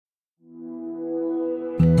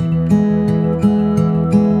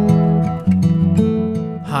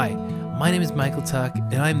is Michael Tuck,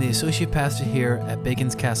 and I'm the Associate Pastor here at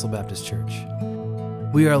Bacon's Castle Baptist Church.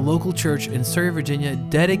 We are a local church in Surrey, Virginia,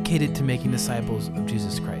 dedicated to making disciples of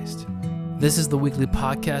Jesus Christ. This is the weekly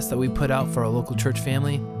podcast that we put out for our local church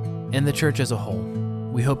family and the church as a whole.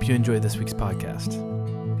 We hope you enjoy this week's podcast.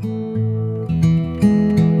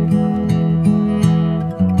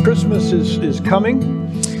 Christmas is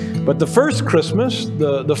coming, but the first Christmas,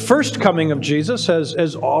 the first coming of Jesus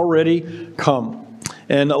has already come.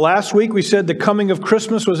 And last week we said the coming of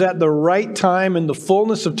Christmas was at the right time, in the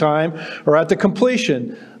fullness of time, or at the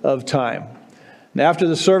completion of time. And after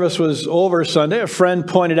the service was over Sunday, a friend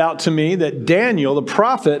pointed out to me that Daniel, the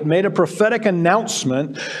prophet, made a prophetic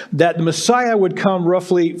announcement that the Messiah would come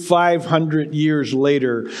roughly 500 years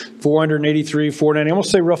later, 483, 490, I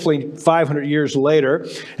almost say roughly 500 years later.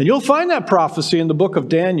 And you'll find that prophecy in the book of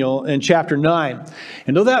Daniel in chapter 9.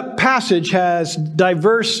 And though that passage has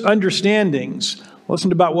diverse understandings, listen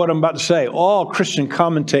to about what I'm about to say. All Christian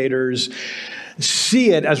commentators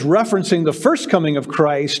see it as referencing the first coming of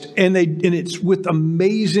Christ, and it's with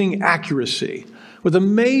amazing accuracy. With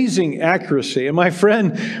amazing accuracy. And my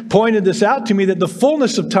friend pointed this out to me, that the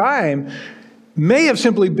fullness of time may have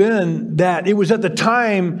simply been that it was at the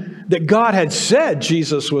time that God had said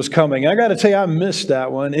Jesus was coming. I got to tell you, I missed that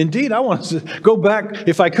one. Indeed, I want to go back,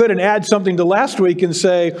 if I could, and add something to last week and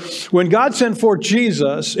say, when God sent forth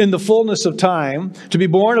Jesus in the fullness of time to be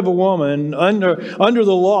born of a woman under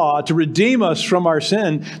the law to redeem us from our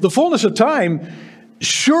sin, the fullness of time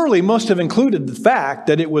surely must have included the fact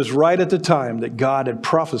that it was right at the time that God had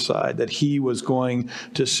prophesied that he was going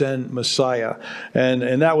to send Messiah.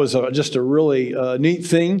 And that was just a really neat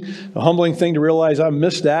thing, a humbling thing to realize I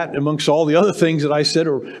missed that amongst all the other things that I said,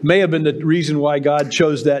 or may have been the reason why God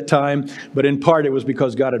chose that time. But in part, it was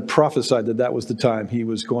because God had prophesied that that was the time he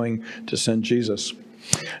was going to send Jesus.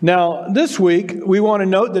 Now, this week, we want to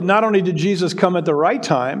note that not only did Jesus come at the right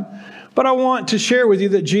time, but I want to share with you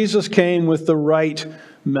that Jesus came with the right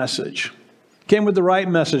message. Came with the right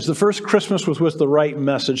message. The first Christmas was with the right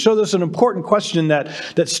message. So there's an important question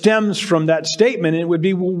that stems from that statement. And it would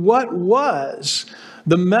be, what was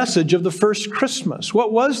the message of the first Christmas?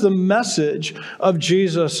 What was the message of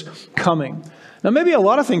Jesus coming? Now, maybe a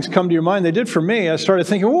lot of things come to your mind. They did for me. I started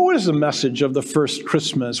thinking, well, what is the message of the first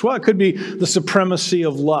Christmas? Well, it could be the supremacy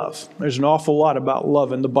of love. There's an awful lot about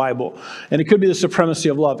love in the Bible. And it could be the supremacy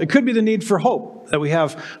of love. It could be the need for hope that we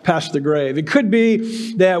have past the grave. It could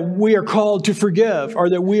be that we are called to forgive, or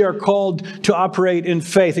that we are called to operate in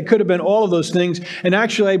faith. It could have been all of those things. And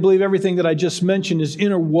actually, I believe everything that I just mentioned is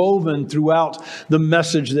interwoven throughout the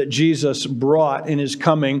message that Jesus brought in his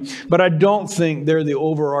coming. But I don't think they're the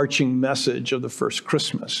overarching message of the first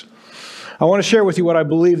Christmas. I want to share with you what I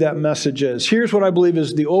believe that message is. Here's what I believe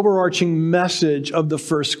is the overarching message of the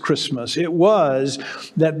first Christmas. It was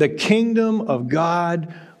that the kingdom of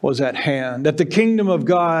God was at hand, that the kingdom of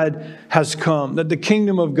God has come, that the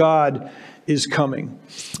kingdom of God is coming.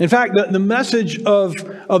 In fact, the message of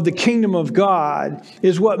the kingdom of God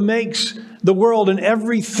is what makes the world and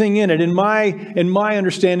everything in it, in my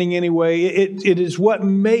understanding anyway, it is what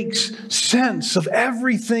makes sense of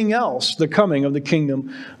everything else, the coming of the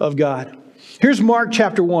kingdom of God. Here's Mark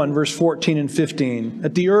chapter 1, verse 14 and 15,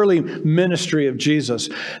 at the early ministry of Jesus.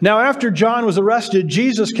 Now, after John was arrested,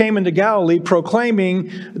 Jesus came into Galilee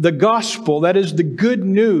proclaiming the gospel, that is the good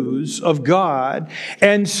news of God,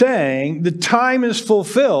 and saying, the time is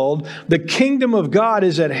fulfilled, the kingdom of God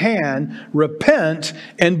is at hand, repent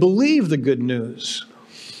and believe the good news.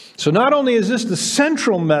 So not only is this the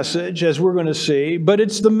central message, as we're going to see, but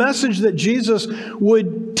it's the message that Jesus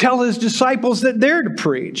would tell his disciples that they're to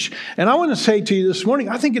preach. And I want to say to you this morning,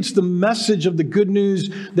 I think it's the message of the good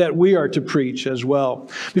news that we are to preach as well.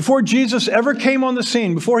 Before Jesus ever came on the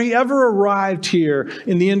scene, before he ever arrived here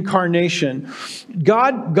in the incarnation,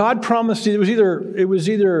 God promised, it was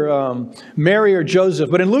either Mary or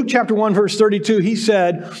Joseph, but in Luke chapter 1, verse 32,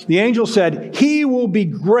 the angel said, he will be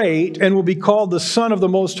great and will be called the Son of the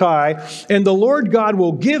Most High. And the Lord God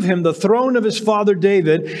will give him the throne of his father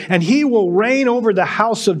David, and he will reign over the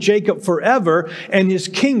house of Jacob forever, and his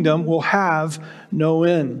kingdom will have no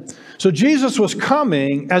end. So Jesus was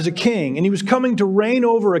coming as a king, and he was coming to reign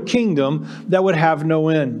over a kingdom that would have no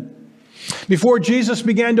end. Before Jesus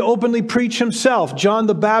began to openly preach himself, John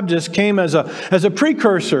the Baptist came as a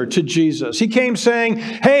precursor to Jesus. He came saying,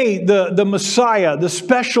 hey, the Messiah, the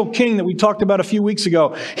special king that we talked about a few weeks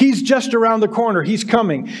ago, he's just around the corner. He's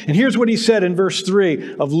coming. And here's what he said in verse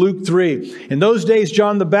 3 of Luke 3. In those days,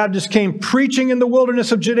 John the Baptist came preaching in the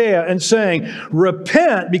wilderness of Judea and saying,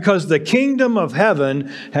 repent because the kingdom of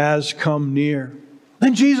heaven has come near.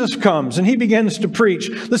 Then Jesus comes and he begins to preach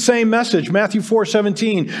the same message. Matthew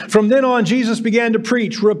 4:17. From then on, Jesus began to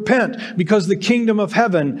preach, repent, because the kingdom of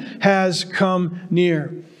heaven has come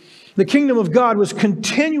near. The kingdom of God was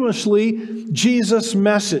continuously Jesus'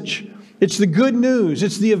 message. It's the good news.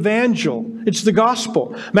 It's the evangel. It's the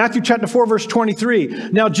gospel. Matthew chapter 4, verse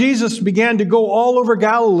 23. Now Jesus began to go all over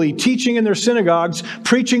Galilee, teaching in their synagogues,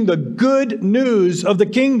 preaching the good news of the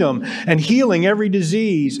kingdom, and healing every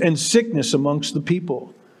disease and sickness amongst the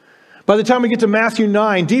people. By the time we get to Matthew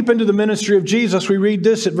 9, deep into the ministry of Jesus, we read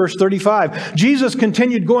this at verse 35. Jesus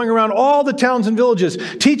continued going around all the towns and villages,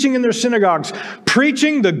 teaching in their synagogues,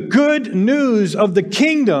 preaching the good news of the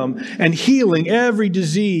kingdom and healing every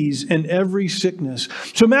disease and every sickness.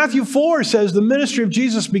 So Matthew 4 says the ministry of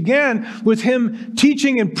Jesus began with him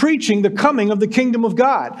teaching and preaching the coming of the kingdom of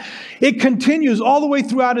God. It continues all the way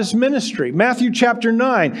throughout his ministry. Matthew chapter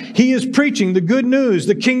 9, he is preaching the good news,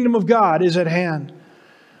 the kingdom of God is at hand.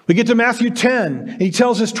 We get to Matthew 10, and he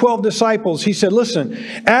tells his 12 disciples, he said, listen,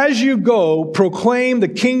 as you go, proclaim the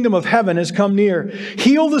kingdom of heaven has come near.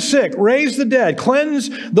 Heal the sick, raise the dead, cleanse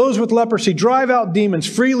those with leprosy, drive out demons.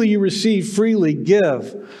 Freely you receive, freely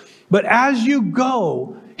give. But as you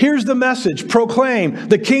go, here's the message, proclaim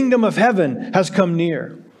the kingdom of heaven has come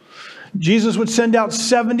near. Jesus would send out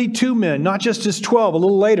 72 men, not just his 12, a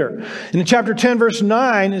little later. And in chapter 10, verse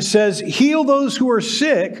 9, it says, heal those who are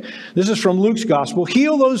sick. This is from Luke's gospel.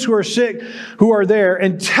 Heal those who are sick who are there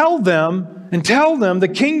and tell them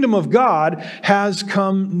the kingdom of God has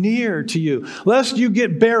come near to you. Lest you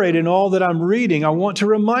get buried in all that I'm reading, I want to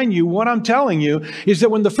remind you what I'm telling you is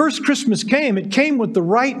that when the first Christmas came, it came with the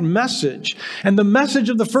right message. And the message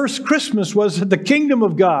of the first Christmas was that the kingdom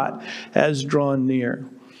of God has drawn near.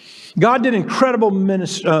 God did incredible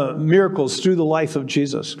miracles through the life of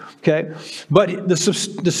Jesus, okay? But the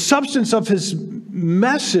substance of his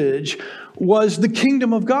message was the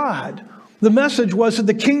kingdom of God. The message was that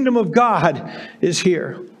the kingdom of God is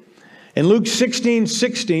here. In Luke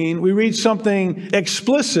 16:16, we read something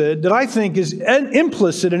explicit that I think is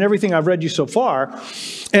implicit in everything I've read you so far.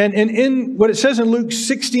 And in what it says in Luke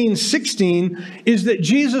 16:16 is that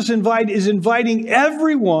Jesus is inviting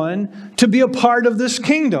everyone to be a part of this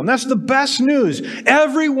kingdom. That's the best news.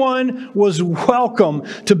 Everyone was welcome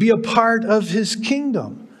to be a part of his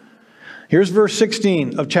kingdom. Here's verse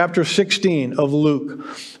 16 of chapter 16 of Luke.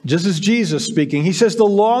 This is Jesus speaking. He says, the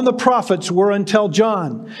law and the prophets were until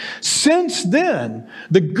John. Since then,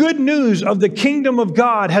 the good news of the kingdom of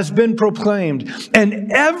God has been proclaimed, and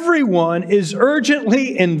everyone is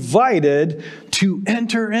urgently invited to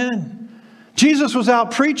enter in. Jesus was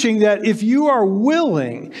out preaching that if you are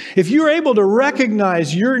willing, if you're able to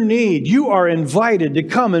recognize your need, you are invited to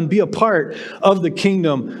come and be a part of the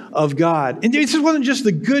kingdom of God. And this wasn't just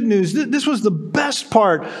the good news. This was the best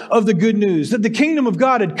part of the good news, that the kingdom of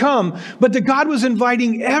God had come, but that God was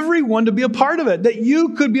inviting everyone to be a part of it, that you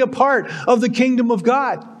could be a part of the kingdom of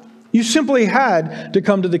God. You simply had to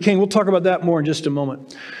come to the King. We'll talk about that more in just a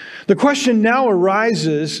moment. The question now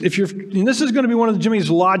arises, and this is going to be one of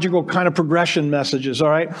Jimmy's logical kind of progression messages, all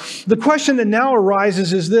right? The question that now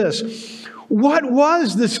arises is this: what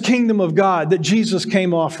was this kingdom of God that Jesus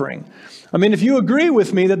came offering? I mean, if you agree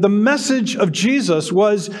with me that the message of Jesus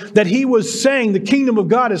was that he was saying the kingdom of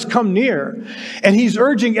God has come near, and he's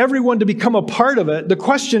urging everyone to become a part of it, the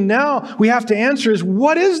question now we have to answer is,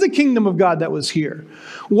 what is the kingdom of God that was here?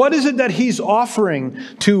 What is it that he's offering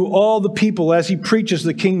to all the people as he preaches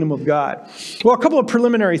the kingdom of God? Well, a couple of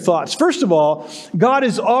preliminary thoughts. First of all, God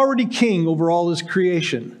is already king over all his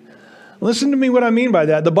creation. Listen to me what I mean by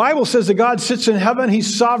that. The Bible says that God sits in heaven.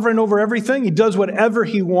 He's sovereign over everything. He does whatever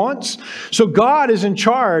he wants. So God is in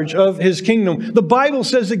charge of his kingdom. The Bible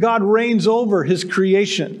says that God reigns over his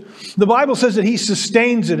creation. The Bible says that he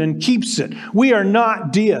sustains it and keeps it. We are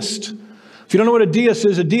not deists. If you don't know what a deist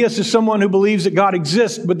is someone who believes that God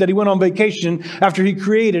exists, but that he went on vacation after he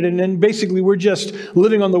created. And then basically we're just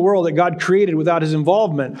living on the world that God created without his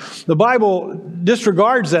involvement. The Bible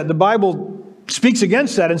disregards that. The Bible speaks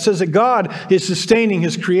against that and says that God is sustaining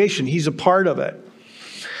his creation. He's a part of it.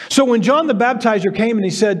 So when John the Baptizer came and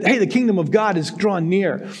he said, hey, the kingdom of God is drawn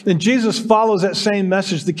near. And Jesus follows that same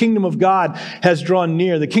message. The kingdom of God has drawn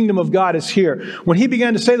near. The kingdom of God is here. When he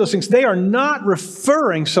began to say those things, they are not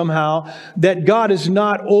referring somehow that God is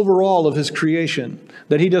not over all of his creation,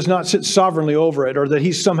 that he does not sit sovereignly over it, or that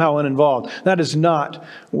he's somehow uninvolved. That is not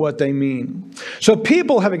what they mean. So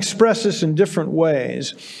people have expressed this in different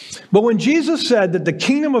ways. But when Jesus said that the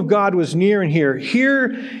kingdom of God was near and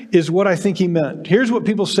here is what I think he meant. Here's what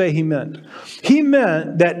people say he meant. He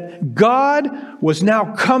meant that God was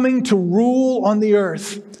now coming to rule on the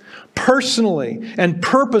earth. personally and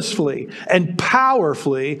purposefully and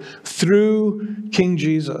powerfully through King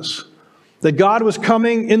Jesus. That God was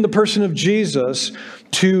coming in the person of Jesus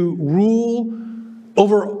to rule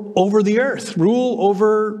over the earth, rule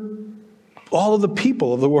over all of the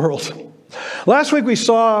people of the world. Last week we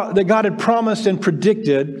saw that God had promised and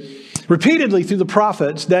predicted repeatedly through the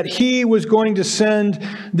prophets that he was going to send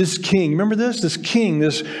this king. Remember this king,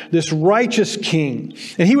 this righteous king.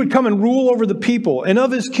 And he would come and rule over the people. And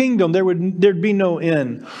of his kingdom, there'd be no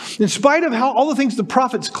end. In spite of how all the things the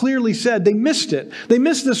prophets clearly said, they missed it. They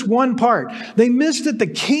missed this one part. They missed that the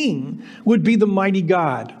king would be the mighty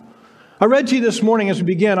God. I read to you this morning as we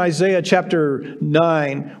began Isaiah chapter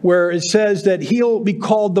 9, where it says that he'll be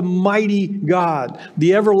called the mighty God,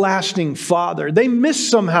 the everlasting Father. They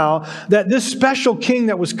missed somehow that this special king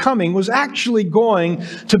that was coming was actually going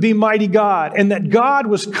to be mighty God, and that God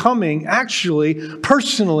was coming actually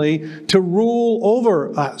personally to rule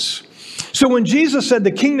over us. So when Jesus said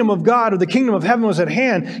the kingdom of God or the kingdom of heaven was at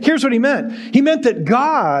hand, here's what he meant. He meant that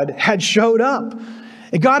God had showed up.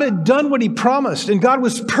 And God had done what he promised, and God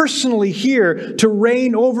was personally here to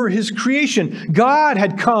reign over his creation. God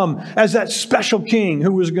had come as that special king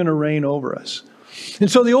who was going to reign over us.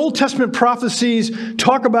 And so the Old Testament prophecies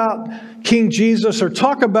talk about King Jesus or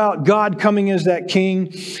talk about God coming as that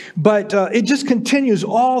king, but it just continues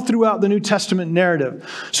all throughout the New Testament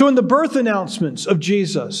narrative. So in the birth announcements of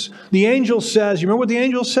Jesus, the angel says, you remember what the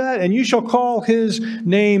angel said? And you shall call his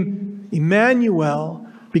name Emmanuel,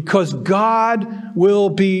 because God will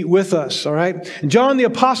be with us, all right? And John the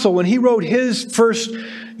Apostle, when he wrote his first,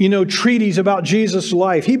 treatise about Jesus'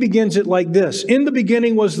 life, he begins it like this. In the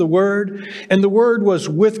beginning was the Word, and the Word was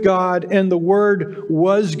with God, and the Word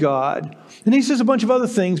was God. And he says a bunch of other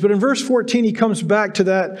things, but in verse 14, he comes back to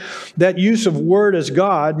that use of Word as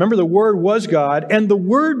God. Remember, the Word was God, and the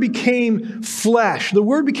Word became flesh. The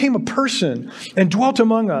Word became a person and dwelt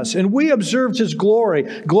among us, and we observed his glory.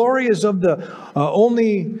 Glory as of the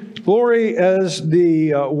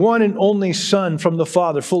one and only Son from the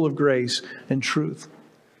Father, full of grace and truth.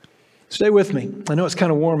 Stay with me. I know it's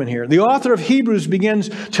kind of warm in here. The author of Hebrews begins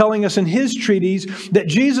telling us in his treatise that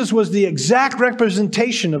Jesus was the exact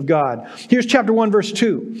representation of God. Here's chapter 1, verse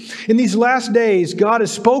 2. In these last days, God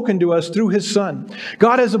has spoken to us through his Son.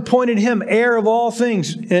 God has appointed him heir of all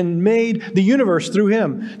things and made the universe through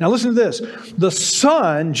him. Now listen to this. The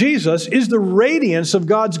Son, Jesus, is the radiance of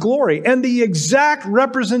God's glory and the exact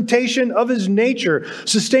representation of his nature,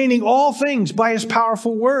 sustaining all things by his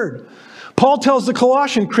powerful word. Paul tells the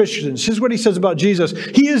Colossian Christians, here's what he says about Jesus.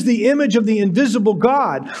 He is the image of the invisible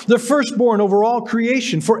God, the firstborn over all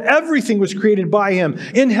creation. For everything was created by him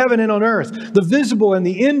in heaven and on earth, the visible and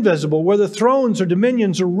the invisible, whether thrones or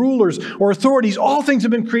dominions or rulers or authorities. All things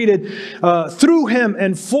have been created through him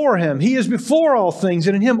and for him. He is before all things,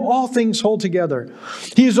 and in him all things hold together.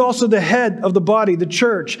 He is also the head of the body, the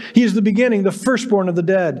church. He is the beginning, the firstborn of the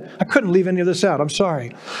dead. I couldn't leave any of this out. I'm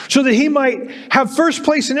sorry. So that he might have first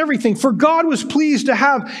place in everything. For God was pleased to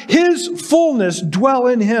have his fullness dwell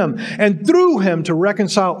in him, and through him to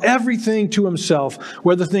reconcile everything to himself,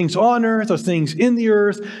 whether things on earth or things in the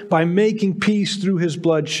earth, by making peace through his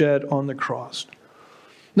blood shed on the cross.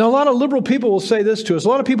 Now, a lot of liberal people will say this to us. A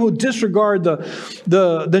lot of people who disregard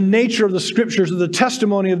the nature of the scriptures, of the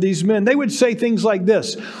testimony of these men, they would say things like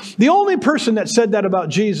this. The only person that said that about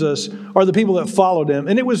Jesus are the people that followed him.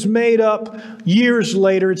 And it was made up years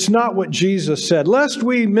later. It's not what Jesus said. Lest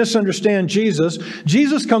we misunderstand Jesus,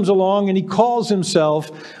 Jesus comes along and he calls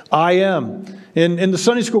himself, I am. In the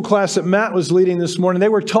Sunday school class that Matt was leading this morning, they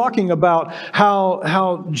were talking about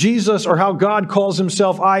how Jesus or how God calls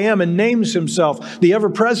himself I am and names himself the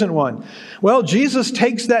ever-present one. Well, Jesus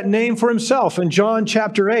takes that name for himself in John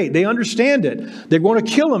chapter 8. They understand it. They're going to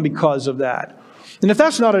kill him because of that. And if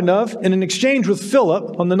that's not enough, in an exchange with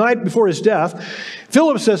Philip on the night before his death,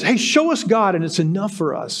 Philip says, hey, show us God and it's enough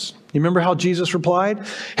for us. You remember how Jesus replied?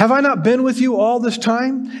 Have I not been with you all this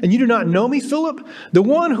time, and you do not know me, Philip? The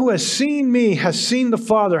one who has seen me has seen the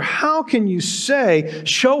Father. How can you say,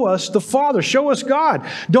 show us the Father, show us God?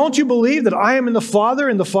 Don't you believe that I am in the Father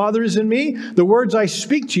and the Father is in me? The words I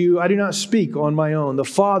speak to you, I do not speak on my own. The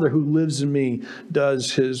Father who lives in me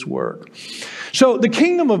does his work. So the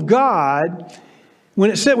kingdom of God,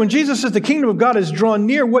 when Jesus says the kingdom of God is drawn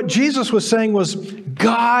near, what Jesus was saying was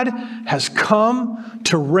God has come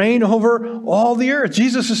to reign over all the earth.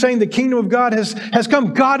 Jesus is saying the kingdom of God has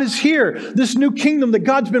come. God is here. This new kingdom that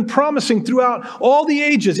God's been promising throughout all the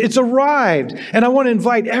ages, it's arrived. And I want to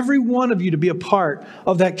invite every one of you to be a part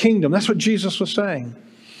of that kingdom. That's what Jesus was saying.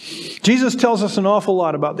 Jesus tells us an awful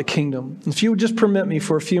lot about the kingdom. If you would just permit me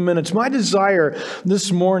for a few minutes, my desire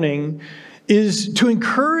this morning is to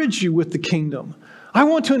encourage you with the kingdom. I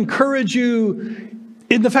want to encourage you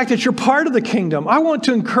in the fact that you're part of the kingdom. I want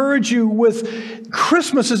to encourage you with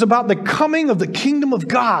Christmas is about the coming of the kingdom of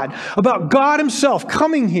God, about God himself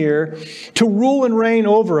coming here to rule and reign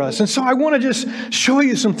over us. And so I want to just show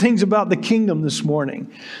you some things about the kingdom this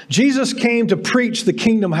morning. Jesus came to preach the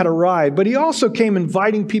kingdom had arrived, but he also came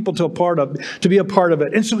inviting people to be a part of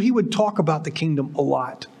it. And so he would talk about the kingdom a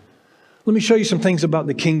lot. Let me show you some things about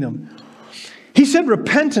the kingdom. He said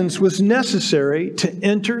repentance was necessary to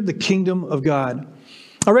enter the kingdom of God.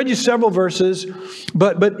 I read you several verses,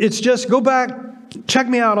 but it's just go back, check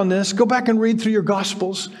me out on this, go back and read through your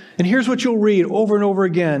Gospels, and here's what you'll read over and over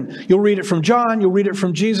again. You'll read it from John, you'll read it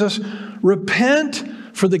from Jesus. Repent,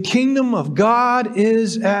 for the kingdom of God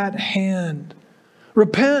is at hand.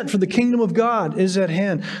 Repent, for the kingdom of God is at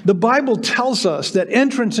hand. The Bible tells us that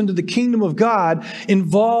entrance into the kingdom of God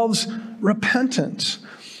involves repentance.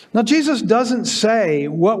 Now, Jesus doesn't say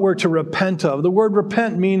what we're to repent of. The word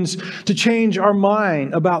repent means to change our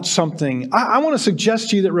mind about something. I want to suggest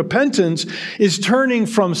to you that repentance is turning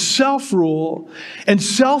from self-rule and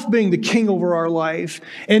self being the king over our life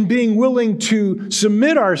and being willing to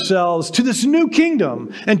submit ourselves to this new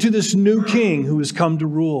kingdom and to this new king who has come to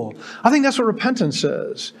rule. I think that's what repentance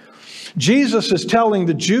is. Jesus is telling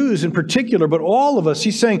the Jews in particular, but all of us,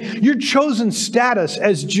 he's saying, your chosen status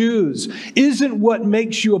as Jews isn't what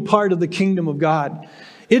makes you a part of the kingdom of God.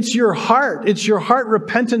 It's your heart. It's your heart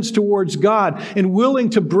repentance towards God and willing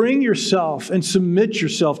to bring yourself and submit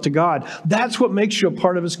yourself to God. That's what makes you a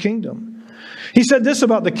part of his kingdom. He said this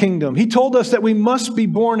about the kingdom. He told us that we must be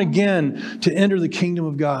born again to enter the kingdom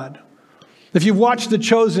of God. If you've watched The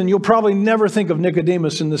Chosen, you'll probably never think of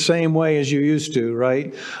Nicodemus in the same way as you used to,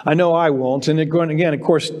 right? I know I won't. And again, of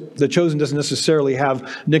course, The Chosen doesn't necessarily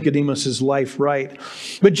have Nicodemus's life right.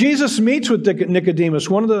 But Jesus meets with Nicodemus,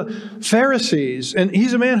 one of the Pharisees, and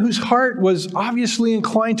he's a man whose heart was obviously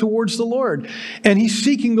inclined towards the Lord. And he's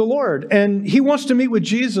seeking the Lord. And he wants to meet with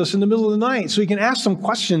Jesus in the middle of the night so he can ask some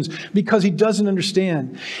questions because he doesn't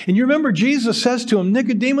understand. And you remember Jesus says to him,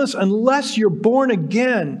 Nicodemus, unless you're born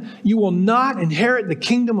again, you will not inherit the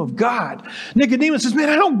kingdom of God. Nicodemus says, man,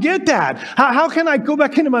 I don't get that. How can I go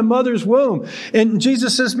back into my mother's womb? And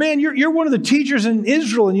Jesus says, man, you're one of the teachers in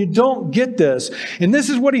Israel and you don't get this. And this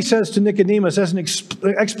is what he says to Nicodemus as an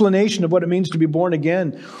explanation of what it means to be born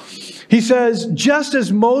again. He says, just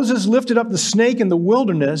as Moses lifted up the snake in the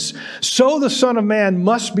wilderness, so the Son of Man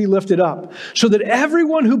must be lifted up, so that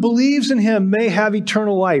everyone who believes in him may have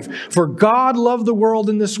eternal life. For God loved the world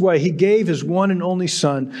in this way. He gave his one and only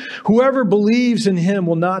Son. Whoever believes in him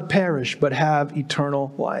will not perish, but have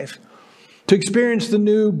eternal life. To experience the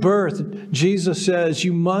new birth, Jesus says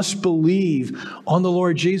you must believe on the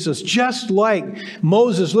Lord Jesus. Just like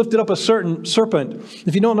Moses lifted up a certain serpent.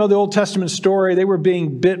 If you don't know the Old Testament story, they were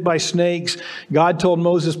being bit by snakes. God told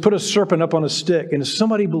Moses, put a serpent up on a stick. And if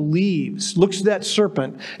somebody believes, looks at that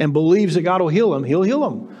serpent and believes that God will heal him, he'll heal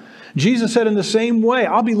him. Jesus said in the same way,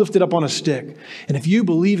 I'll be lifted up on a stick. And if you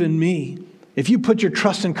believe in me, if you put your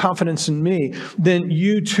trust and confidence in me, then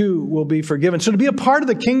you too will be forgiven. So to be a part of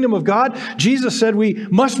the kingdom of God, Jesus said we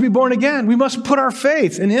must be born again. We must put our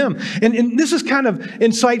faith in him. And this is kind of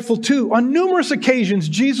insightful too. On numerous occasions,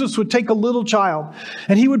 Jesus would take a little child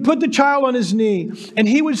and he would put the child on his knee and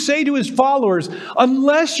he would say to his followers,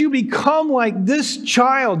 unless you become like this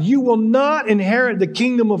child, you will not inherit the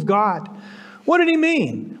kingdom of God. What did he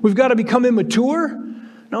mean? We've got to become immature?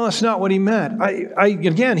 No, that's not what he meant.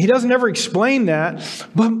 Again, he doesn't ever explain that,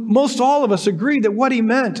 but most all of us agree that what he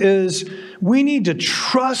meant is we need to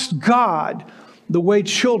trust God the way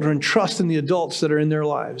children trust in the adults that are in their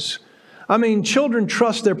lives. I mean, children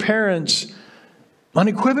trust their parents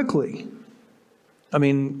unequivocally. I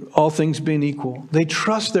mean, all things being equal. They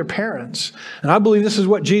trust their parents. And I believe this is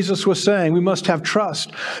what Jesus was saying. We must have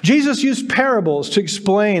trust. Jesus used parables to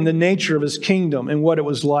explain the nature of his kingdom and what it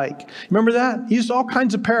was like. Remember that? He used all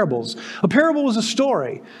kinds of parables. A parable was a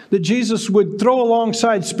story that Jesus would throw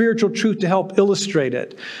alongside spiritual truth to help illustrate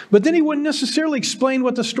it. But then he wouldn't necessarily explain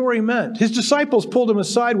what the story meant. His disciples pulled him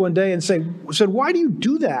aside one day and said, why do you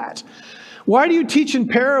do that? Why do you teach in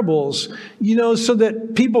parables, so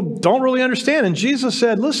that people don't really understand? And Jesus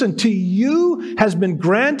said, listen, to you has been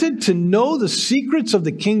granted to know the secrets of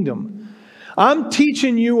the kingdom. I'm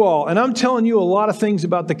teaching you all, and I'm telling you a lot of things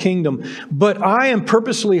about the kingdom, but I am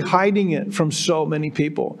purposely hiding it from so many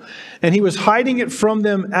people. And he was hiding it from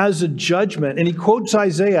them as a judgment. And he quotes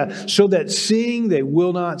Isaiah, so that seeing they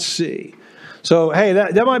will not see. So, hey,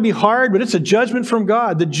 that might be hard, but it's a judgment from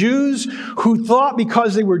God. The Jews who thought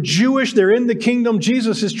because they were Jewish, they're in the kingdom,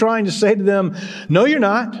 Jesus is trying to say to them, no, you're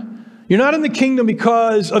not. You're not in the kingdom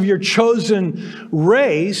because of your chosen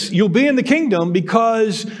race. You'll be in the kingdom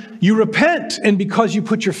because you repent and because you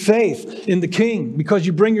put your faith in the King, because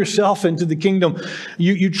you bring yourself into the kingdom.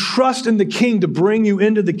 You trust in the King to bring you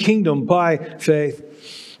into the kingdom by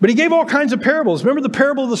faith. But he gave all kinds of parables. Remember the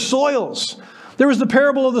parable of the soils? There was the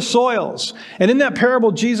parable of the soils. And in that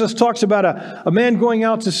parable, Jesus talks about a man going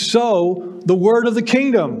out to sow the word of the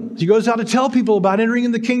kingdom. He goes out to tell people about entering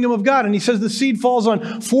in the kingdom of God. And he says the seed falls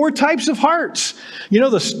on 4 types of hearts. You know,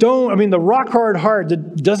 the rock hard heart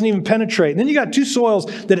that doesn't even penetrate. And then you got 2 soils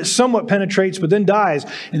that it somewhat penetrates but then dies.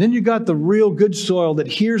 And then you got the real good soil that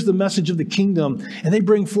hears the message of the kingdom and they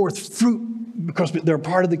bring forth fruit because they're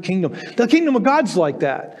part of the kingdom. The kingdom of God's like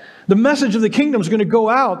that. The message of the kingdom is going to go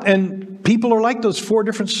out and people are like those 4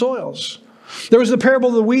 different soils. There was the parable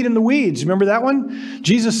of the wheat and the weeds. Remember that one?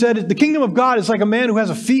 Jesus said the kingdom of God is like a man who has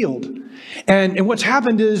a field. And what's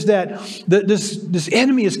happened is that this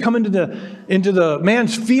enemy has come into the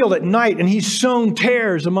man's field at night and he's sown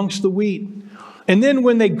tares amongst the wheat. And then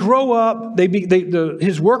when they grow up,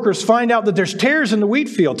 his workers find out that there's tares in the wheat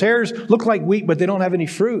field. Tares look like wheat, but they don't have any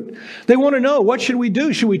fruit. They want to know, what should we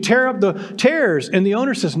do? Should we tear up the tares? And the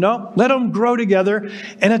owner says, no, let them grow together.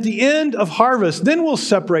 And at the end of harvest, then we'll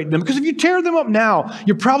separate them. Because if you tear them up now,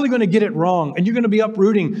 you're probably going to get it wrong. And you're going to be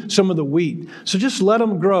uprooting some of the wheat. So just let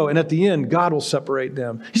them grow. And at the end, God will separate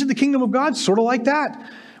them. He said the kingdom of God's sort of like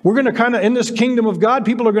that. We're going to in this kingdom of God,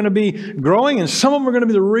 people are going to be growing, and some of them are going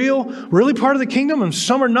to be really part of the kingdom, and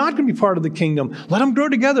some are not going to be part of the kingdom. Let them grow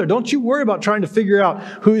together. Don't you worry about trying to figure out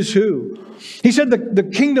who's who. He said the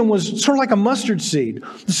kingdom was sort of like a mustard seed,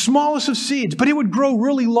 the smallest of seeds, but it would grow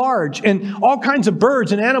really large, and all kinds of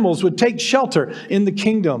birds and animals would take shelter in the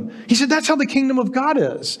kingdom. He said that's how the kingdom of God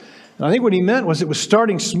is. And I think what he meant was it was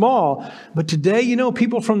starting small, but today, you know,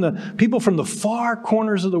 people from the far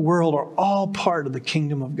corners of the world are all part of the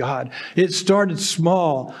kingdom of God. It started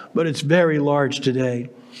small, but it's very large today.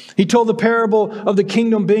 He told the parable of the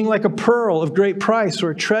kingdom being like a pearl of great price or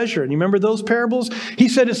a treasure. And you remember those parables? He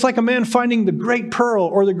said it's like a man finding the great pearl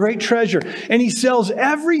or the great treasure, and he sells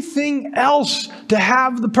everything else to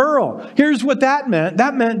have the pearl. Here's what that meant.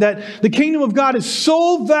 That meant that the kingdom of God is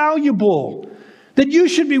so valuable that you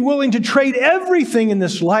should be willing to trade everything in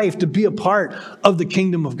this life to be a part of the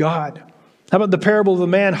kingdom of God. How about the parable of the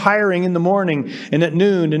man hiring in the morning and at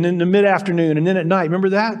noon and in the mid-afternoon and then at night? Remember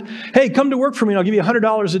that? Hey, come to work for me and I'll give you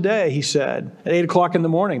 $100 a day, he said, at 8 o'clock in the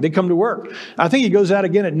morning. They come to work. I think he goes out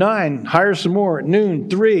again at 9, hires some more at noon,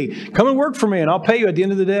 3. Come and work for me and I'll pay you at the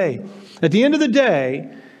end of the day. At the end of the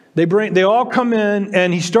day, they all come in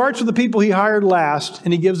and he starts with the people he hired last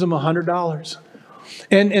and he gives them $100.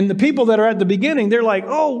 And the people that are at the beginning, they're like,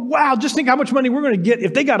 oh, wow, just think how much money we're going to get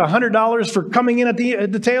if they got $100 for coming in at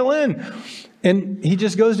the tail end. And he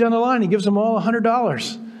just goes down the line. He gives them all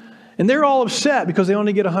 $100. And they're all upset because they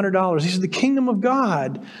only get $100. He said, the kingdom of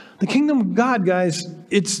God, guys,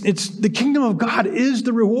 it's the kingdom of God is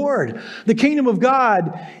the reward. The kingdom of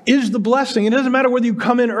God is the blessing. It doesn't matter whether you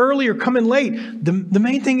come in early or come in late. The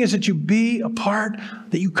main thing is that you be a part,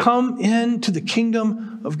 that you come into the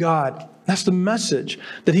kingdom of God. That's the message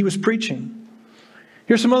that he was preaching.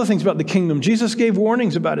 Here's some other things about the kingdom. Jesus gave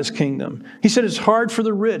warnings about his kingdom. He said it's hard for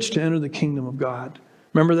the rich to enter the kingdom of God.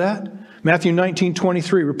 Remember that? Matthew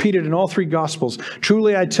 19:23, repeated in all 3 Gospels.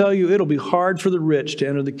 Truly I tell you, it'll be hard for the rich to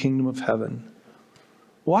enter the kingdom of heaven.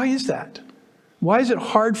 Why is that? Why is it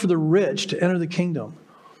hard for the rich to enter the kingdom?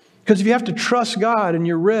 Because if you have to trust God and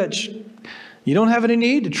you're rich, you don't have any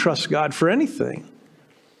need to trust God for anything.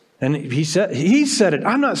 And he said it.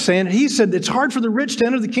 I'm not saying it. He said it's hard for the rich to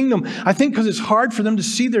enter the kingdom. I think because it's hard for them to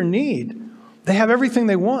see their need. They have everything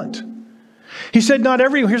they want. He said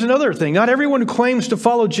here's another thing. Not everyone who claims to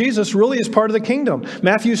follow Jesus really is part of the kingdom.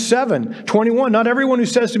 Matthew 7:21. Not everyone who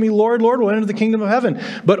says to me, Lord, Lord, will enter the kingdom of heaven,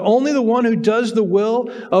 but only the one who does the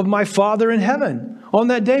will of my Father in heaven. On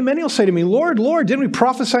that day, many will say to me, Lord, Lord, didn't we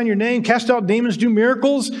prophesy in your name, cast out demons, do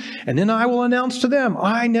miracles? And then I will announce to them,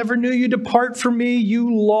 I never knew you. Depart from me,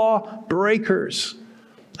 you law breakers.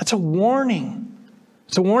 That's a warning.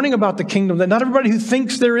 It's a warning about the kingdom that not everybody who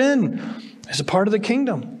thinks they're in is a part of the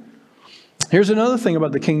kingdom. Here's another thing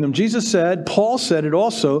about the kingdom. Jesus said, Paul said it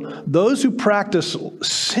also, those who practice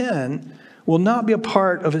sin will not be a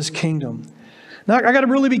part of his kingdom. Now, I got to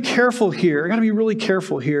really be careful here. I got to be really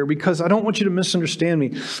careful here because I don't want you to misunderstand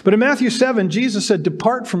me. But in Matthew 7, Jesus said,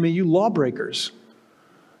 depart from me, you lawbreakers.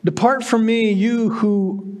 Depart from me, you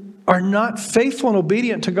who are not faithful and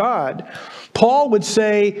obedient to God. Paul would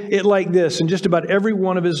say it like this in just about every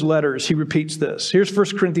one of his letters. He repeats this. Here's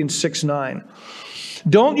 1 Corinthians 6:9.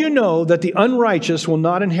 Don't you know that the unrighteous will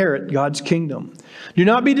not inherit God's kingdom? Do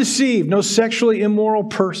not be deceived, no sexually immoral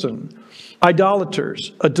person,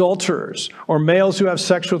 idolaters, adulterers, or males who have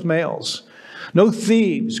sex with males. No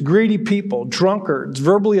thieves, greedy people, drunkards,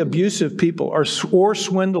 verbally abusive people, or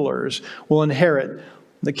swindlers will inherit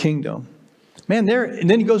the kingdom. Man, and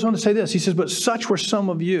then he goes on to say this. He says, but such were some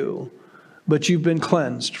of you, but you've been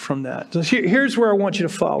cleansed from that. So here's where I want you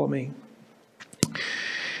to follow me.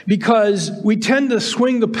 Because we tend to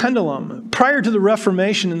swing the pendulum. Prior to the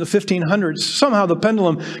Reformation in the 1500s, somehow the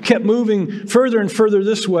pendulum kept moving further and further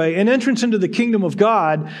this way. And entrance into the kingdom of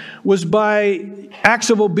God was by acts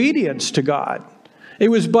of obedience to God. It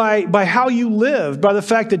was by how you lived, by the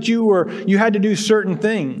fact that you had to do certain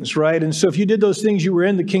things, right? And so if you did those things, you were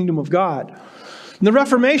in the kingdom of God. And the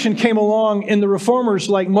Reformation came along, and the reformers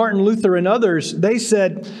like Martin Luther and others, they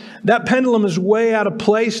said that pendulum is way out of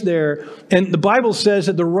place there. And the Bible says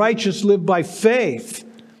that the righteous live by faith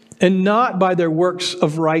and not by their works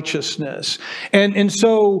of righteousness. And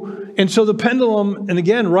so the pendulum, and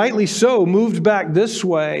again, rightly so, moved back this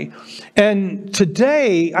way. And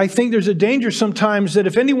today, I think there's a danger sometimes that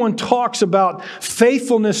if anyone talks about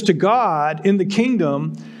faithfulness to God in the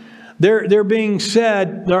kingdom,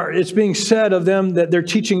 it's being said of them that they're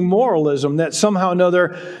teaching moralism, that somehow or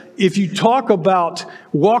another, if you talk about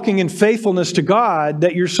walking in faithfulness to God,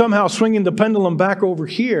 that you're somehow swinging the pendulum back over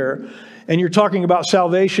here, and you're talking about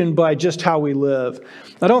salvation by just how we live.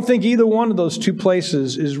 I don't think either one of those two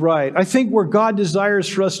places is right. I think where God desires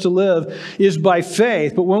for us to live is by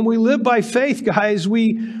faith. But when we live by faith, guys,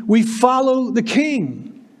 we follow the King.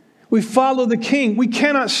 We follow the King. We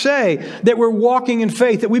cannot say that we're walking in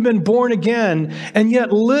faith, that we've been born again, and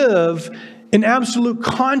yet live in absolute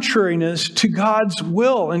contrariness to God's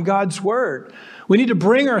will and God's word. We need to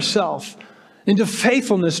bring ourselves into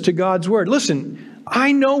faithfulness to God's word. Listen,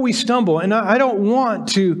 I know we stumble, and I don't want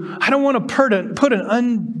to put an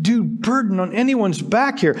undue burden on anyone's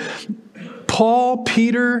back here. Paul,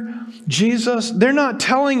 Peter, Jesus, they're not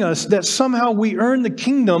telling us that somehow we earn the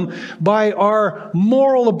kingdom by our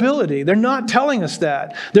moral ability. They're not telling us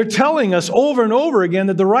that. They're telling us over and over again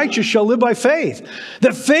that the righteous shall live by faith.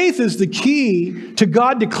 That faith is the key to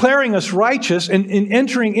God declaring us righteous and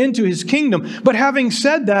entering into His kingdom. But having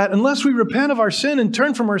said that, unless we repent of our sin and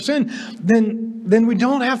turn from our sin, then we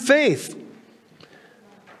don't have faith.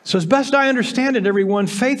 So as best I understand it, everyone,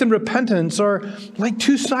 faith and repentance are like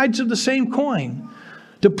two sides of the same coin.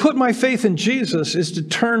 To put my faith in Jesus is to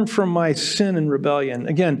turn from my sin and rebellion.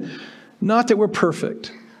 Again, not that we're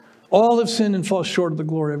perfect. All have sinned and fall short of the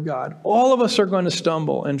glory of God. All of us are going to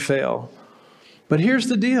stumble and fail. But here's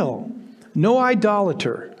the deal. No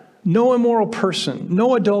idolater, no immoral person,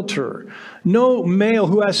 no adulterer, no male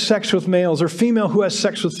who has sex with males or female who has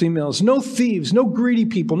sex with females, no thieves, no greedy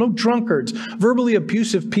people, no drunkards, verbally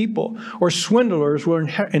abusive people, or swindlers will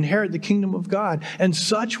inherit the kingdom of God. And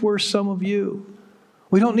such were some of you.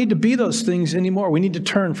 We don't need to be those things anymore. We need to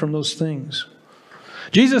turn from those things.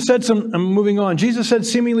 Jesus said Jesus said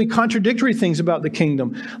seemingly contradictory things about the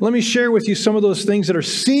kingdom. Let me share with you some of those things that are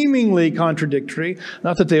seemingly contradictory,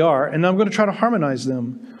 not that they are, and I'm going to try to harmonize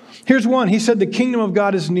them. Here's one. He said the kingdom of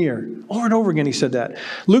God is near. Over and over again he said that.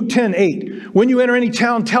 Luke 10:8. When you enter any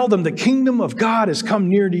town, tell them the kingdom of God has come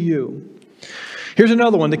near to you. Here's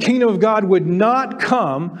another one. The kingdom of God would not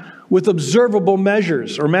come with observable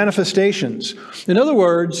measures or manifestations. In other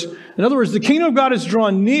words, the kingdom of God is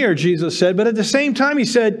drawn near, Jesus said, but at the same time, he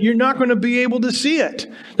said, you're not going to be able to see it.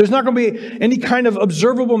 There's not going to be any kind of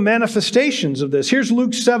observable manifestations of this. Here's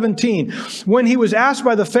Luke 17. When he was asked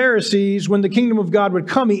by the Pharisees when the kingdom of God would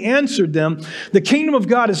come, he answered them, the kingdom of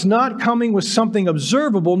God is not coming with something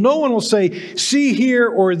observable. No one will say, see here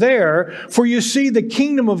or there, for you see the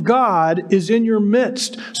kingdom of God is in your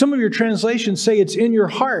midst. Some of your translations say it's in your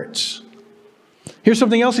hearts. Here's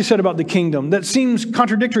something else he said about the kingdom that seems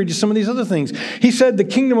contradictory to some of these other things. He said the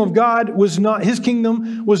kingdom of God his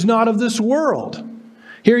kingdom was not of this world.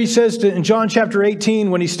 Here he says in John chapter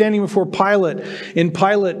 18, when he's standing before Pilate, and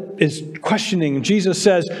Pilate is questioning, Jesus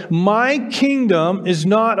says, my kingdom is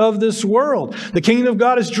not of this world. The kingdom of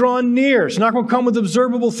God is drawn near. It's not going to come with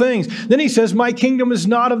observable things. Then he says, my kingdom is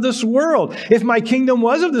not of this world. If my kingdom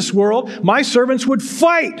was of this world, my servants would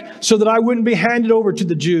fight so that I wouldn't be handed over to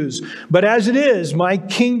the Jews. But as it is, my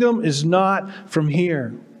kingdom is not from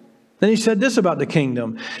here. Then he said this about the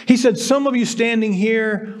kingdom. He said, some of you standing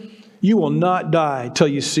here, you will not die till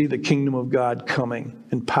you see the kingdom of God coming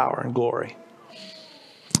in power and glory.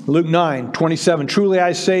 Luke 9:27. Truly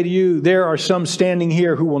I say to you, there are some standing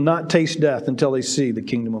here who will not taste death until they see the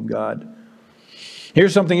kingdom of God.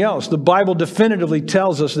 Here's something else. The Bible definitively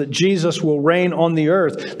tells us that Jesus will reign on the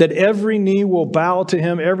earth, that every knee will bow to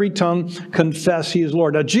him, every tongue confess he is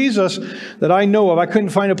Lord. Now, Jesus, that I know of, I couldn't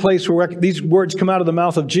find a place where these words come out of the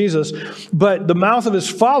mouth of Jesus, but the mouth of his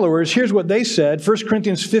followers, here's what they said, 1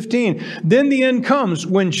 Corinthians 15. Then the end comes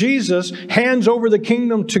when Jesus hands over the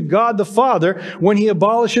kingdom to God the Father, when he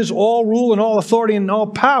abolishes all rule and all authority and all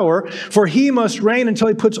power, for he must reign until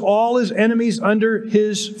he puts all his enemies under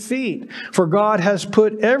his feet. For God has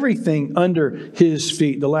put everything under his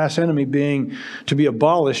feet, the last enemy being to be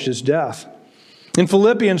abolished is death. In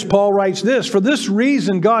Philippians, Paul writes this, "For this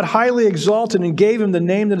reason God highly exalted and gave him the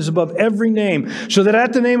name that is above every name, so that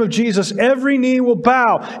at the name of Jesus every knee will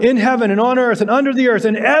bow in heaven and on earth and under the earth,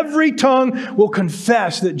 and every tongue will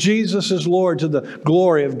confess that Jesus is Lord, to the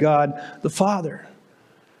glory of God the Father."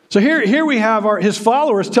 So here we have his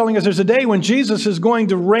followers telling us there's a day when Jesus is going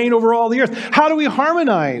to reign over all the earth. How do we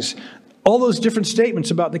harmonize all those different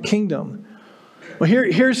statements about the kingdom? Well,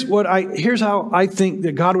 here's how I think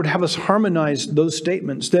that God would have us harmonize those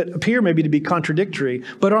statements that appear maybe to be contradictory,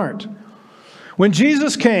 but aren't. When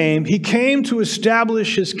Jesus came, he came to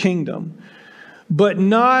establish his kingdom, but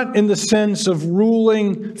not in the sense of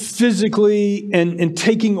ruling physically and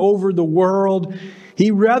taking over the world. He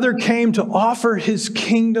rather came to offer his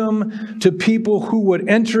kingdom to people who would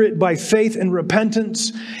enter it by faith and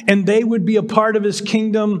repentance, and they would be a part of his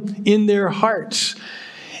kingdom in their hearts.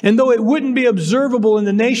 And though it wouldn't be observable in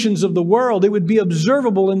the nations of the world, it would be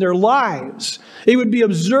observable in their lives. It would be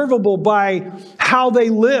observable by how they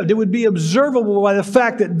lived. It would be observable by the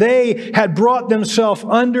fact that they had brought themselves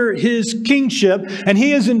under his kingship. And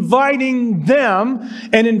he is inviting them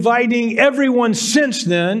and inviting everyone since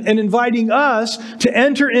then and inviting us to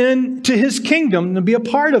enter into his kingdom and be a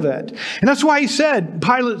part of it. And that's why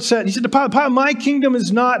Pilate said to Pilate, my kingdom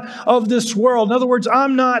is not of this world. In other words,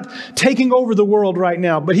 I'm not taking over the world right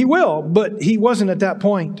now. But he will, but he wasn't at that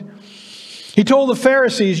point. He told the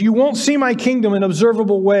Pharisees, you won't see my kingdom in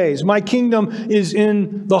observable ways. My kingdom is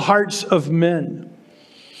in the hearts of men.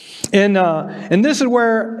 And this is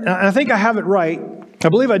where, I think I have it right. I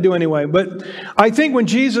believe I do anyway. But I think when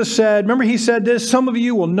Jesus said, remember he said this, some of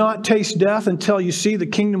you will not taste death until you see the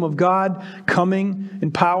kingdom of God coming in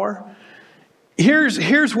power.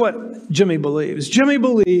 Here's what Jimmy believes. Jimmy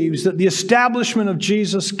believes that the establishment of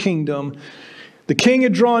Jesus' kingdom, the king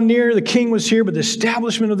had drawn near, the king was here, but the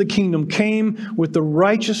establishment of the kingdom came with the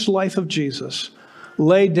righteous life of Jesus,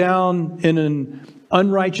 laid down in an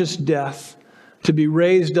unrighteous death to be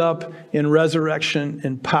raised up in resurrection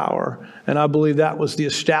and power. And I believe that was the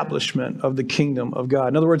establishment of the kingdom of God.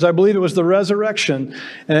 In other words, I believe it was the resurrection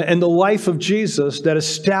and the life of Jesus that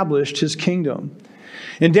established his kingdom.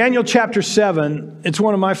 In Daniel chapter 7, it's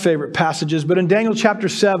one of my favorite passages, but in Daniel chapter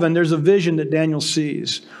 7, there's a vision that Daniel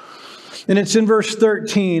sees. And it's in verse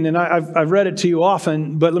 13, and I've read it to you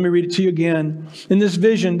often, but let me read it to you again. In this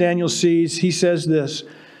vision Daniel sees, he says this,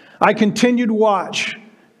 I continued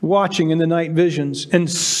watching in the night visions, and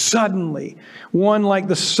suddenly one like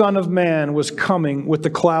the Son of Man was coming with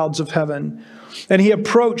the clouds of heaven. And he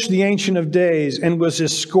approached the Ancient of Days and was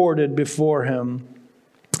escorted before him.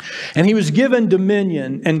 And he was given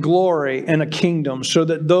dominion and glory and a kingdom so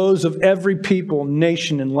that those of every people,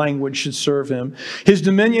 nation, and language should serve him. His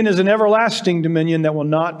dominion is an everlasting dominion that will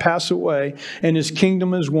not pass away, and his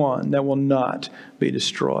kingdom is one that will not be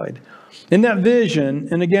destroyed. In that vision,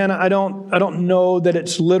 and again, I don't know that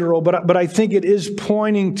it's literal, but I think it is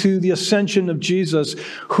pointing to the ascension of Jesus,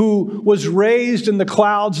 who was raised in the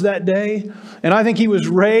clouds that day. And I think he was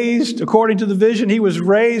raised, according to the vision, he was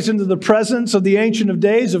raised into the presence of the Ancient of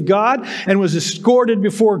Days of God and was escorted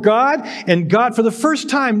before God. And God, for the first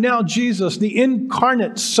time now, Jesus, the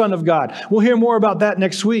incarnate Son of God. We'll hear more about that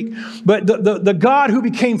next week. But the God who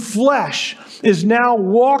became flesh is now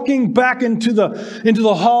walking back into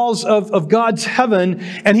the halls of God's heaven,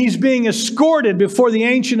 and he's being escorted before the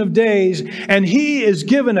Ancient of Days, and he is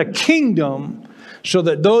given a kingdom so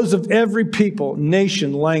that those of every people,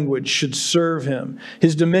 nation, language should serve him.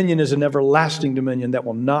 His dominion is an everlasting dominion that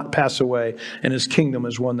will not pass away, and his kingdom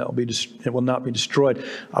is one that will not be destroyed.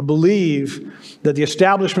 I believe that the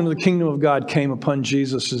establishment of the kingdom of God came upon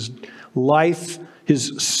Jesus' life,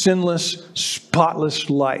 his sinless, spotless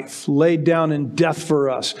life, laid down in death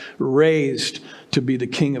for us, raised to be the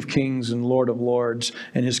King of Kings and Lord of Lords,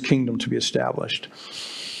 and his kingdom to be established.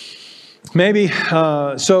 Maybe,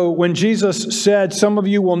 so when Jesus said, some of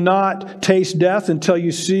you will not taste death until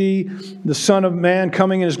you see the Son of Man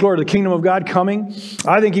coming in His glory, the kingdom of God coming,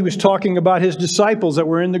 I think He was talking about His disciples that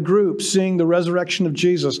were in the group, seeing the resurrection of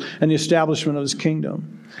Jesus and the establishment of His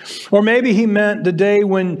kingdom. Or maybe He meant the day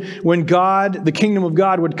when God, the kingdom of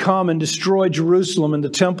God, would come and destroy Jerusalem and the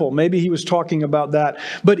temple. Maybe He was talking about that.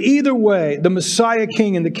 But either way, the Messiah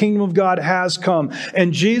King and the kingdom of God has come.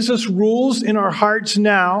 And Jesus rules in our hearts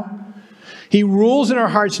now. He rules in our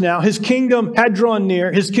hearts now. His kingdom had drawn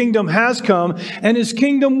near. His kingdom has come. And His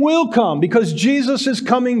kingdom will come because Jesus is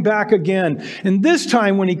coming back again. And this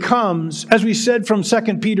time when He comes, as we said from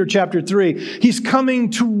 2 Peter chapter 3, He's coming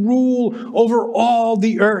to rule over all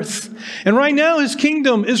the earth. And right now His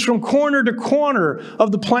kingdom is from corner to corner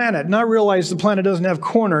of the planet. And I realize the planet doesn't have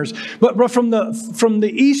corners. But from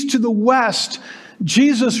the east to the west,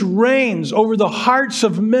 Jesus reigns over the hearts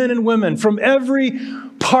of men and women from every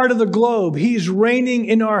part of the globe. He's reigning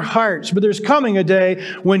in our hearts. But there's coming a day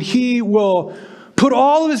when He will put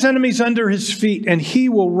all of His enemies under His feet and He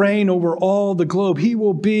will reign over all the globe. He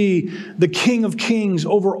will be the King of Kings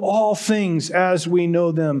over all things as we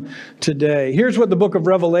know them today. Here's what the book of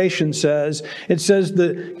Revelation says. It says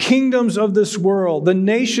the kingdoms of this world, the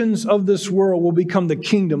nations of this world will become the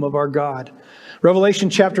kingdom of our God. Revelation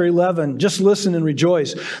chapter 11, just listen and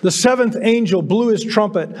rejoice. The seventh angel blew his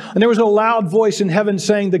trumpet, and there was a loud voice in heaven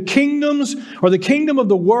saying, the kingdom of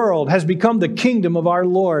the world has become the kingdom of our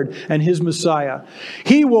Lord and His Messiah.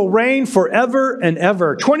 He will reign forever and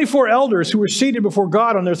ever. 24 elders who were seated before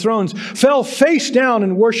God on their thrones fell face down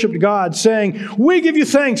and worshiped God, saying, we give you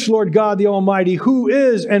thanks, Lord God the Almighty, who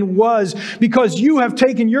is and was, because you have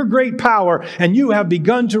taken your great power and you have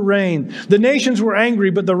begun to reign. The nations were angry,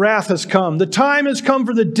 but the wrath has come. The time has come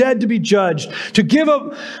for the dead to be judged, to give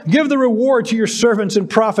the reward to your servants and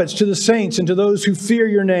prophets, to the saints and to those who fear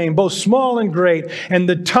your name, both small and great. And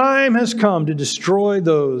the time has come to destroy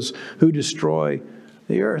those who destroy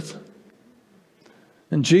the earth.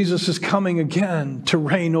 And Jesus is coming again to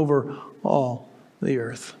reign over all the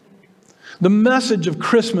earth. The message of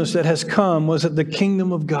Christmas that has come was that the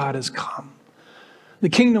kingdom of God has come. The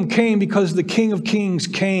kingdom came because the King of Kings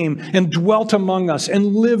came and dwelt among us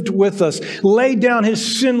and lived with us, laid down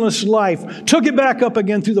His sinless life, took it back up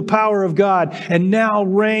again through the power of God, and now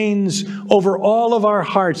reigns over all of our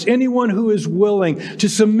hearts. Anyone who is willing to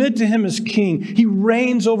submit to Him as King, He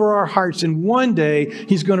reigns over our hearts, and one day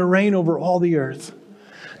He's going to reign over all the earth.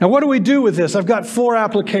 Now, what do we do with this? I've got 4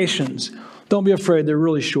 applications. Don't be afraid, they're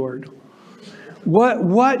really short.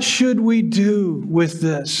 What should we do with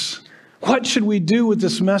this? What should we do with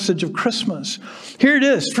this message of Christmas? Here it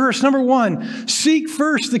is. First, number 1, seek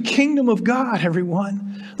first the kingdom of God,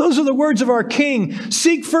 everyone. Those are the words of our King.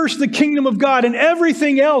 Seek first the kingdom of God, and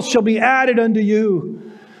everything else shall be added unto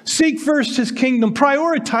you. Seek first His kingdom.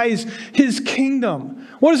 Prioritize His kingdom.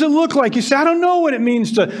 What does it look like? You say, I don't know what it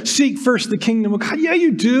means to seek first the kingdom of God. Yeah,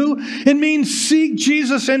 you do. It means seek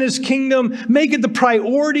Jesus and His kingdom. Make it the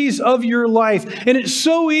priorities of your life. And it's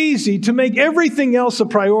so easy to make everything else a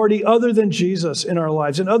priority other than Jesus in our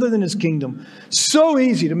lives and other than His kingdom. So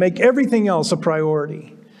easy to make everything else a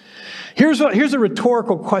priority. Here's a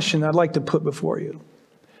rhetorical question I'd like to put before you.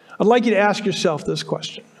 I'd like you to ask yourself this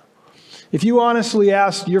question. If you honestly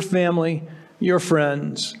asked your family, your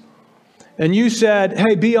friends, and you said,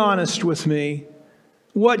 hey, be honest with me,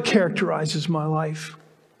 what characterizes my life?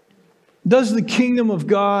 Does the kingdom of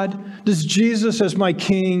God, does Jesus as my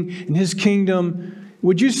King and His kingdom,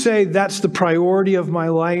 would you say that's the priority of my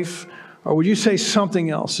life? Or would you say something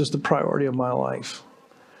else is the priority of my life?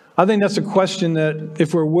 I think that's a question that,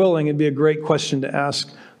 if we're willing, it'd be a great question to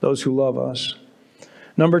ask those who love us.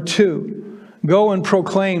 Number 2. Go and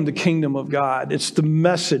proclaim the kingdom of God. It's the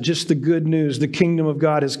message. It's the good news. The kingdom of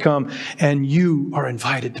God has come, and you are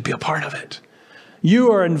invited to be a part of it.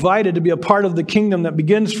 You are invited to be a part of the kingdom that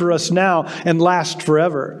begins for us now and lasts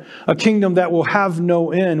forever. A kingdom that will have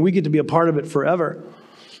no end. We get to be a part of it forever.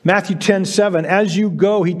 Matthew 10:7, as you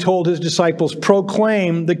go, He told His disciples,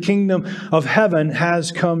 proclaim the kingdom of heaven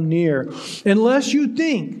has come near. Unless you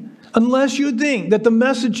think that the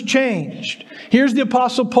message changed. Here's the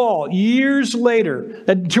Apostle Paul, years later,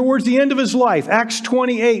 towards the end of his life, Acts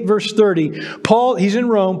 28, verse 30. Paul, he's in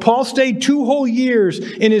Rome. Paul stayed 2 whole years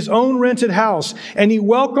in his own rented house, and he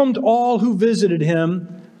welcomed all who visited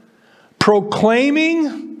him,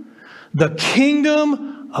 proclaiming the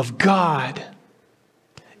kingdom of God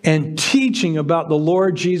and teaching about the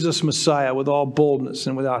Lord Jesus Messiah with all boldness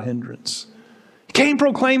and without hindrance. He came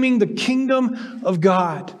proclaiming the kingdom of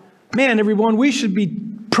God. Man, everyone, we should be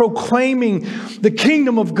proclaiming the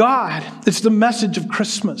kingdom of God. It's the message of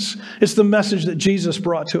Christmas. It's the message that Jesus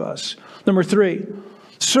brought to us. Number 3,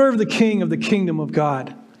 serve the King of the kingdom of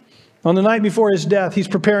God. On the night before his death, he's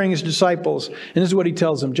preparing his disciples. And this is what he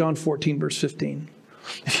tells them, John 14, verse 15.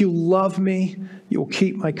 If you love me, you will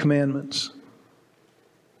keep my commandments.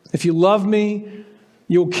 If you love me,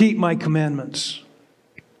 you will keep my commandments.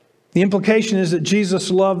 The implication is that Jesus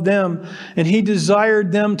loved them and he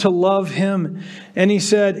desired them to love him. And he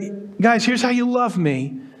said, guys, here's how you love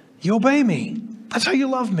me. You obey me. That's how you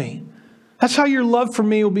love me. That's how your love for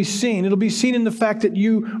me will be seen. It'll be seen in the fact that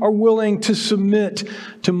you are willing to submit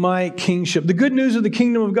to my kingship. The good news of the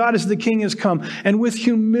kingdom of God is the King has come. And with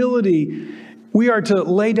humility, we are to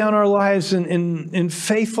lay down our lives in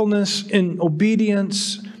faithfulness, in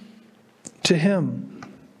obedience to him.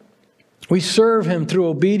 We serve him through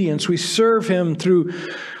obedience. We serve him through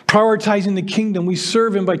prioritizing the kingdom. We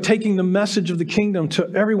serve him by taking the message of the kingdom to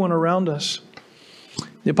everyone around us.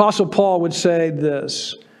 The Apostle Paul would say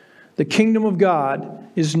this: the kingdom of God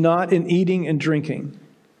is not in eating and drinking,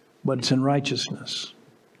 but it's in righteousness.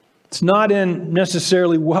 It's not in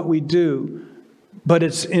necessarily what we do, but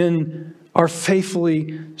it's in our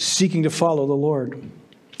faithfully seeking to follow the Lord.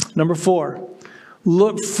 Number 4,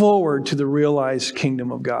 look forward to the realized kingdom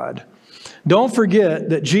of God. Don't forget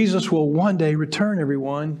that Jesus will one day return,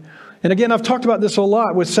 everyone. And again, I've talked about this a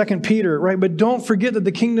lot with 2 Peter, right? But don't forget that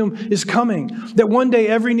the kingdom is coming. That one day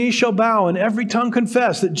every knee shall bow and every tongue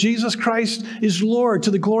confess that Jesus Christ is Lord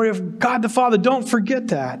to the glory of God the Father. Don't forget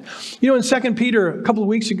that. You know, in 2 Peter, a couple of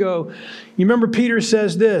weeks ago, you remember Peter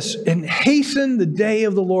says this, and hasten the day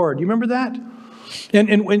of the Lord. You remember that?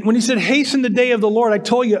 And when he said hasten the day of the Lord, I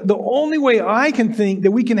told you the only way I can think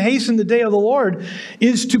that we can hasten the day of the Lord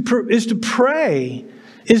is to pray.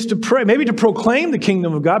 Maybe to proclaim the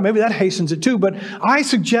kingdom of God. Maybe that hastens it too. But I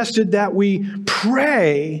suggested that we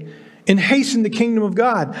pray and hasten the kingdom of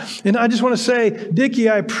God. And I just want to say, Dickie,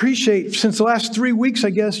 I appreciate since the last 3 weeks, I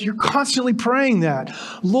guess, you're constantly praying that.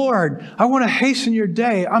 Lord, I want to hasten your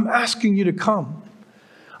day. I'm asking you to come.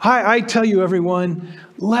 I tell you, everyone,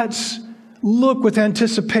 let's look with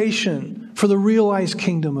anticipation for the realized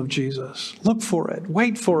kingdom of Jesus. Look for it.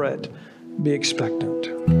 Wait for it. Be expectant.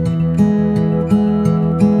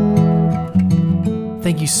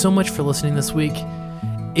 Thank you so much for listening this week.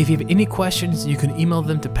 If you have any questions, you can email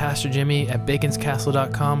them to Pastor Jimmy at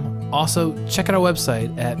baconscastle.com. Also, check out our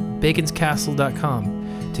website at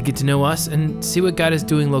baconscastle.com to get to know us and see what God is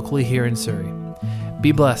doing locally here in Surrey.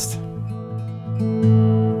 Be blessed.